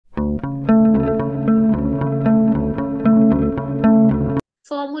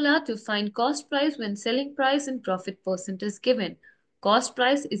Formula to find cost price when selling price and profit percent is given. Cost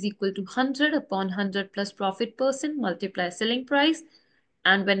price is equal to 100 upon 100 plus profit percent multiply selling price.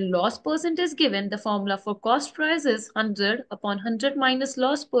 And when loss percent is given, the formula for cost price is 100 upon 100 minus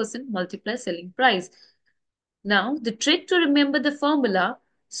loss percent multiply selling price. Now, the trick to remember the formula,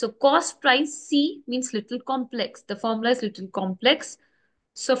 so cost price C means little complex. The formula is little complex.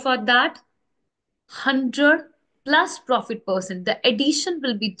 So for that, 100 plus profit percent, the addition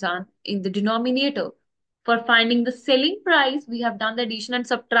will be done in the denominator. For finding the selling price, we have done the addition and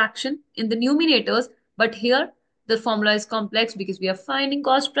subtraction in the numerators, but here the formula is complex because we are finding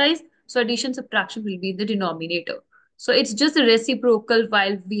cost price, so addition subtraction will be in the denominator. So it's just a reciprocal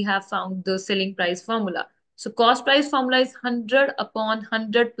while we have found the selling price formula. So cost price formula is 100 upon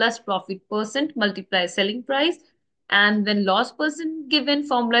 100 plus profit percent multiply selling price. And when loss percent given,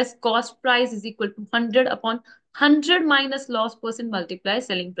 formula is cost price is equal to 100 upon 100 minus loss percent multiply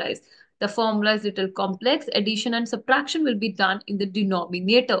selling price. The formula is little complex. Addition and subtraction will be done in the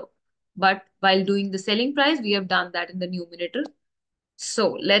denominator. But while doing the selling price, we have done that in the numerator.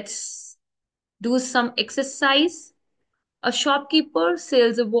 So let's do some exercise. A shopkeeper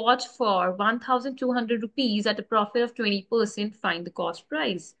sells a watch for 1,200 rupees at a profit of 20%. Find the cost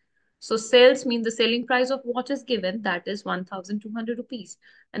price. So sales means the selling price of watch is given, that is 1,200 rupees.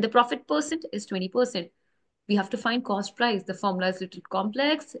 And the profit percent is 20%. We have to find cost price. The formula is a little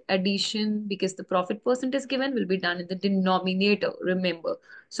complex. Addition, because the profit percent is given, will be done in the denominator, remember.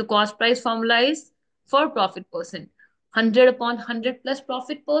 So cost price formula is for profit percent. 100 upon 100 plus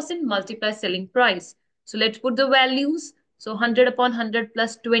profit percent multiply selling price. So let's put the values. So 100 upon 100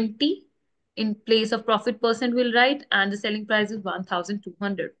 plus 20. In place of profit percent, we'll write, and the selling price is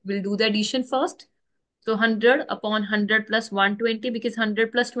 1,200. We'll do the addition first. So 100 upon 100 plus 120, because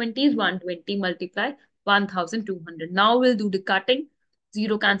 100 plus 20 is 120 multiply 1,200. Now we'll do the cutting.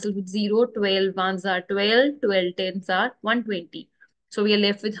 0 cancel with 0. 12 ones are 12. 12 tens are 120. So we are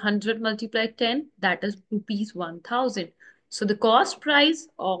left with 100 multiplied 10. That is rupees 1,000. So the cost price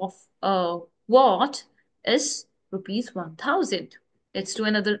of a watch is rupees 1,000. Let's do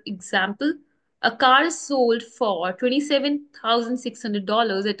another example. A car is sold for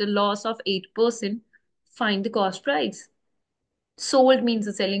 $27,600 at a loss of 8%. Find the cost price. Sold means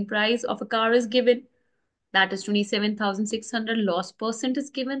the selling price of a car is given. That is 27,600. Loss percent is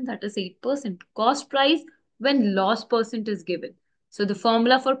given. That is 8%. Cost price when loss percent is given. So the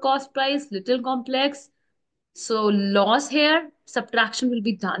formula for cost price, little complex. So loss here, subtraction will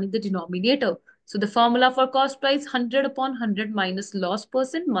be done in the denominator. So the formula for cost price, 100 upon 100 minus loss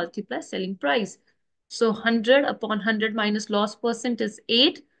percent multiply selling price. So 100 upon 100 minus loss percent is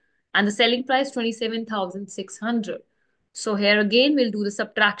 8 and the selling price 27,600. So here again, we'll do the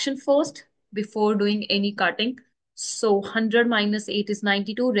subtraction first before doing any cutting. So 100 minus 8 is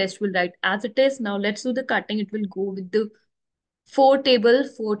 92. Rest will write as it is. Now let's do the cutting. It will go with the 4 table.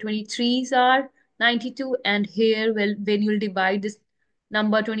 423s are 92. And here, well, when you'll divide this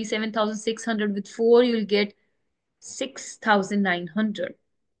number 27,600 with 4, you'll get 6,900.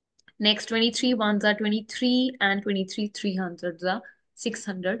 Next 23 ones are 23 and 23 300s are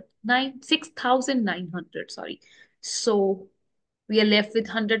 6,900, sorry. So we are left with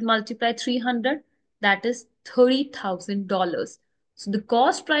 100 multiplied 300, that is $30,000. So the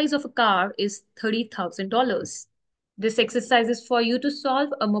cost price of a car is $30,000. This exercise is for you to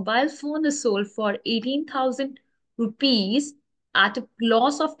solve. A mobile phone is sold for 18,000 rupees at a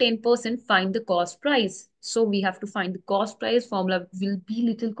loss of 10%. Find the cost price. So we have to find the cost price. Formula will be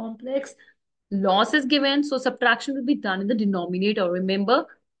little complex. Loss is given, so subtraction will be done in the denominator. Remember,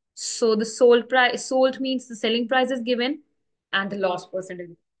 so the sold price, sold means the selling price is given and the loss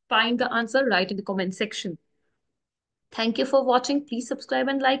percentage. Find the answer, write in the comment section. Thank you for watching. Please subscribe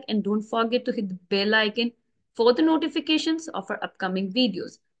and like, and don't forget to hit the bell icon for the notifications of our upcoming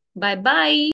videos. Bye bye.